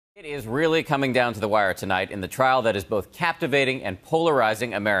It is really coming down to the wire tonight in the trial that is both captivating and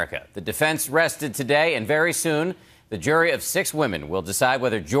polarizing America. The defense rested today, and very soon, the jury of 6 women will decide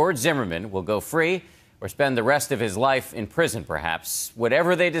whether George Zimmerman will go free or spend the rest of his life in prison, perhaps.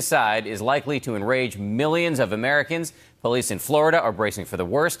 Whatever they decide is likely to enrage millions of Americans. Police in Florida are bracing for the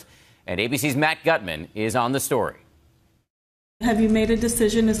worst, and ABC's Matt Gutman is on the story. Have you made a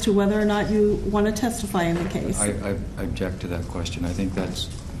decision as to whether or not you want to testify in the case? I object to that question. I think that's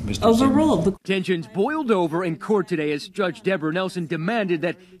Mr. Overruled. Zimmerman. Tensions boiled over in court today as Judge Deborah Nelson demanded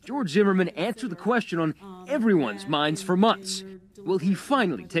that George Zimmerman answer the question on everyone's minds for months. Will he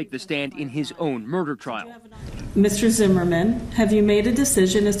finally take the stand in his own murder trial? Mr. Zimmerman, have you made a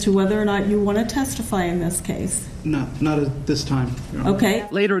decision as to whether or not you want to testify in this case? No, not at this time. Okay.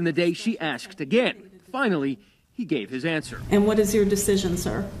 Later in the day, she asked again. Finally, he gave his answer. And what is your decision,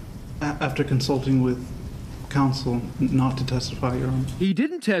 sir? After consulting with counsel, not to testify, Your Honor. He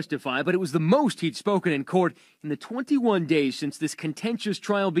didn't testify, but it was the most he'd spoken in court in the 21 days since this contentious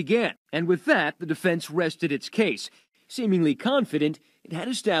trial began. And with that, the defense rested its case, seemingly confident it had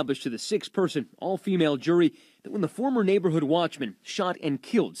established to the 6-person, all-female jury that when the former neighborhood watchman shot and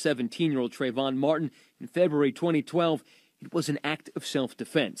killed 17-year-old Trayvon Martin in February 2012, it was an act of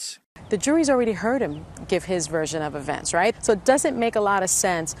self-defense. The jury's already heard him give his version of events, right? So it doesn't make a lot of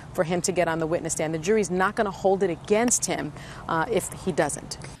sense for him to get on the witness stand. The jury's not going to hold it against him if he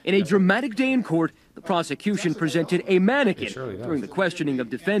doesn't. In a dramatic day in court, the prosecution presented a mannequin during the questioning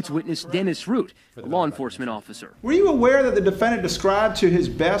of defense witness Dennis Root, a law enforcement officer. Were you aware that the defendant described to his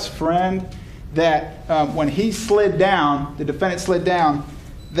best friend that when he slid down, the defendant slid down,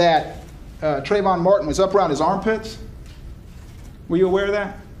 that Trayvon Martin was up around his armpits? Were you aware of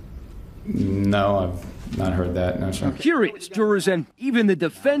that? No, I've not heard that. No, sir. Curious jurors and even the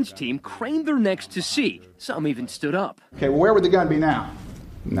defense team craned their necks to see. Some even stood up. Okay, well, where would the gun be now?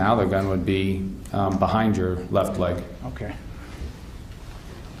 Now the gun would be behind your left leg. Okay.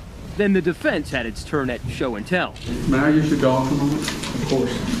 Then the defense had its turn at show and tell. May I use your dog for a moment? Of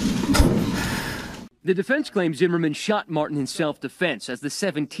course. The defense claims Zimmerman shot Martin in self-defense as the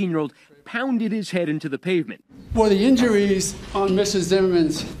 17-year-old pounded his head into the pavement. Were the injuries on Mr.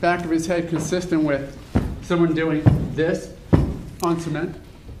 Zimmerman's back of his head consistent with someone doing this on cement?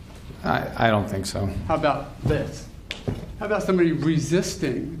 I don't think so. How about this? How about somebody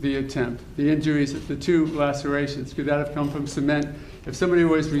resisting the attempt? The injuries, the 2 lacerations, could that have come from cement? If somebody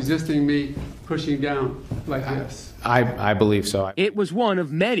was resisting me pushing down like this? I believe so. It was one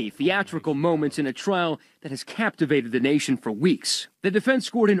of many theatrical moments in a trial that has captivated the nation for weeks. The defense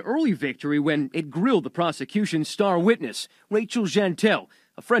scored an early victory when it grilled the prosecution's star witness, Rachel Jantel,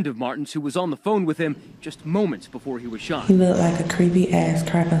 a friend of Martin's who was on the phone with him just moments before he was shot. He looked like a creepy ass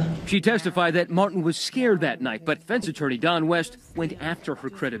cracker. She testified that Martin was scared that night, but defense attorney Don West went after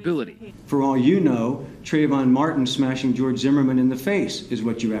her credibility. For all you know, Trayvon Martin smashing George Zimmerman in the face is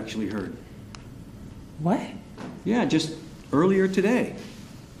what you actually heard. What? Yeah, just earlier today.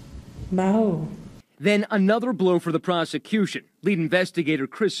 By who? Then another blow for the prosecution. Lead investigator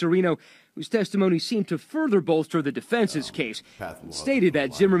Chris Serino, whose testimony seemed to further bolster the defense's case, stated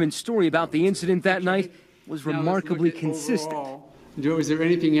that Zimmerman's story about the incident that night was remarkably consistent. Joe, is there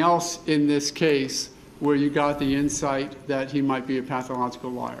anything else in this case where you got the insight that he might be a pathological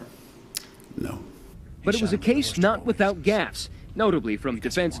liar? No. But it was a case not without gaffes, notably from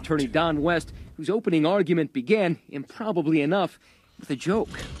defense attorney Don West, whose opening argument began, improbably enough, with a joke.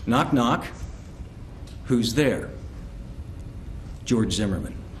 Knock, knock. Who's there? George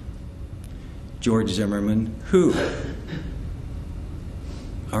Zimmerman. George Zimmerman, who?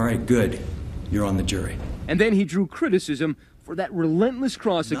 All right, good. You're on the jury. And then he drew criticism for that relentless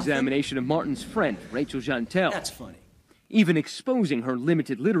cross-examination of Martin's friend, Rachel Jantel. That's funny. Even exposing her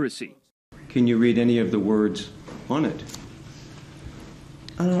limited literacy. Can you read any of the words on it?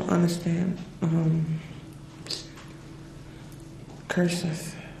 I don't understand.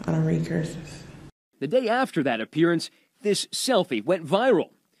 Curses. I don't read curses. The day after that appearance, this selfie went viral.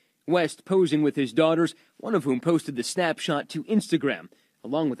 West posing with his daughters, one of whom posted the snapshot to Instagram,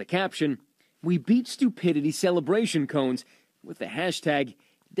 along with the caption, "We beat stupidity celebration cones," with the hashtag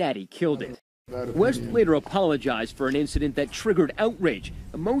Daddy Killed It. West later apologized for an incident that triggered outrage,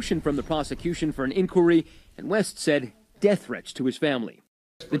 a motion from the prosecution for an inquiry, and West said death threats to his family.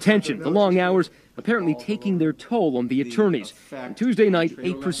 The tension, the long hours, apparently taking their toll on the attorneys. And Tuesday night,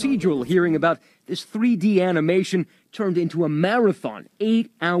 a procedural hearing about this 3D animation turned into a marathon,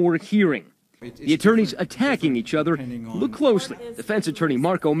 8-hour hearing. The attorneys attacking each other. Look closely. Defense attorney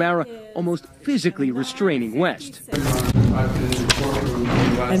Mark O'Mara almost physically restraining West. And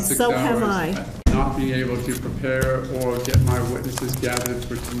so have I. not being able to prepare or get my witnesses gathered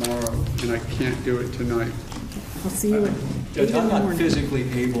for tomorrow, and I can't do it tonight. I'll see you at 8 in the I'm not morning. physically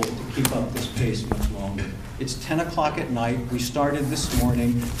able to keep up this pace much longer. It's 10 o'clock at night. We started this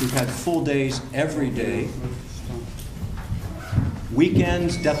morning. We've had full days every day.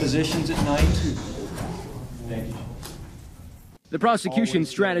 Weekends, depositions at night. Thank you. The prosecution's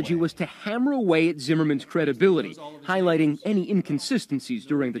strategy was to hammer away at Zimmerman's credibility, highlighting any inconsistencies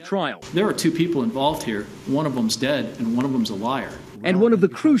during the trial. There are two people involved here. One of them's dead and one of them's a liar. And one of the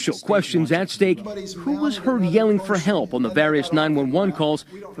crucial questions at stake, who was heard yelling for help on the various 911 calls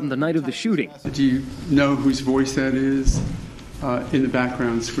from the night of the shooting? Do you know whose voice that is in the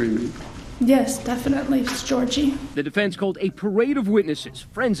background screaming? Yes, definitely. It's Georgie. The defense called a parade of witnesses,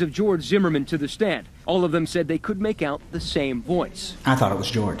 friends of George Zimmerman, to the stand. All of them said they could make out the same voice. I thought it was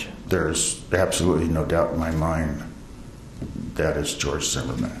George. There's absolutely no doubt in my mind that is George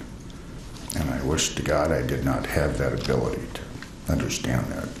Zimmerman. And I wish to God I did not have that ability to understand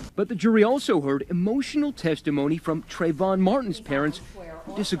that. But the jury also heard emotional testimony from Trayvon Martin's parents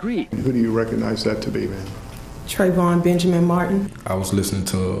who disagreed. Who do you recognize that to be, man? Trayvon Benjamin Martin. I was listening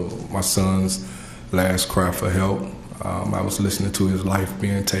to my son's last cry for help. I was listening to his life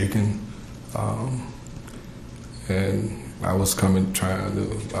being taken. And I was trying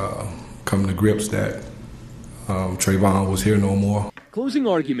to come to grips that Trayvon was here no more. Closing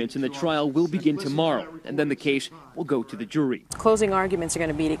arguments in the trial will begin tomorrow, and then the case will go to the jury. Closing arguments are going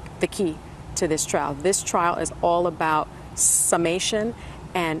to be the key to this trial. This trial is all about summation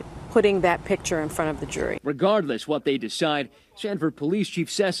and putting that picture in front of the jury. Regardless what they decide, Sanford Police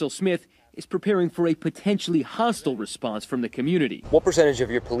Chief Cecil Smith is preparing for a potentially hostile response from the community. What percentage of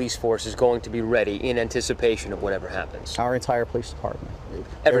your police force is going to be ready in anticipation of whatever happens? Our entire police department.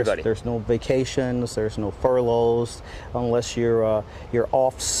 Everybody? There's no vacations, there's no furloughs, unless you're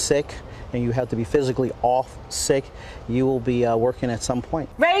off sick and you have to be physically off sick, you will be working at some point.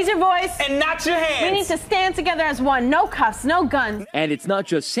 Raise your voice. And not your hands. We need to stand together as one. No cuffs, no guns. And it's not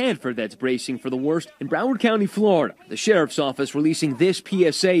just Sanford that's bracing for the worst. In Broward County, Florida, the sheriff's office releasing this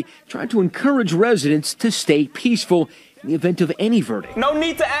PSA trying to encourage residents to stay peaceful in the event of any verdict. No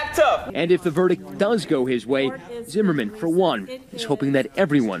need to act tough. And if the verdict does go his way, Zimmerman, for one, is hoping that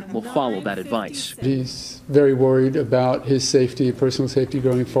everyone will follow that advice. He's very worried about his safety, personal safety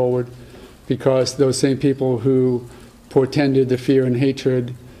going forward, because those same people who portended the fear and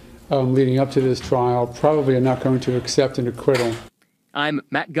hatred leading up to this trial probably are not going to accept an acquittal. I'm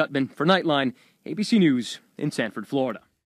Matt Gutman for Nightline, ABC News in Sanford, Florida.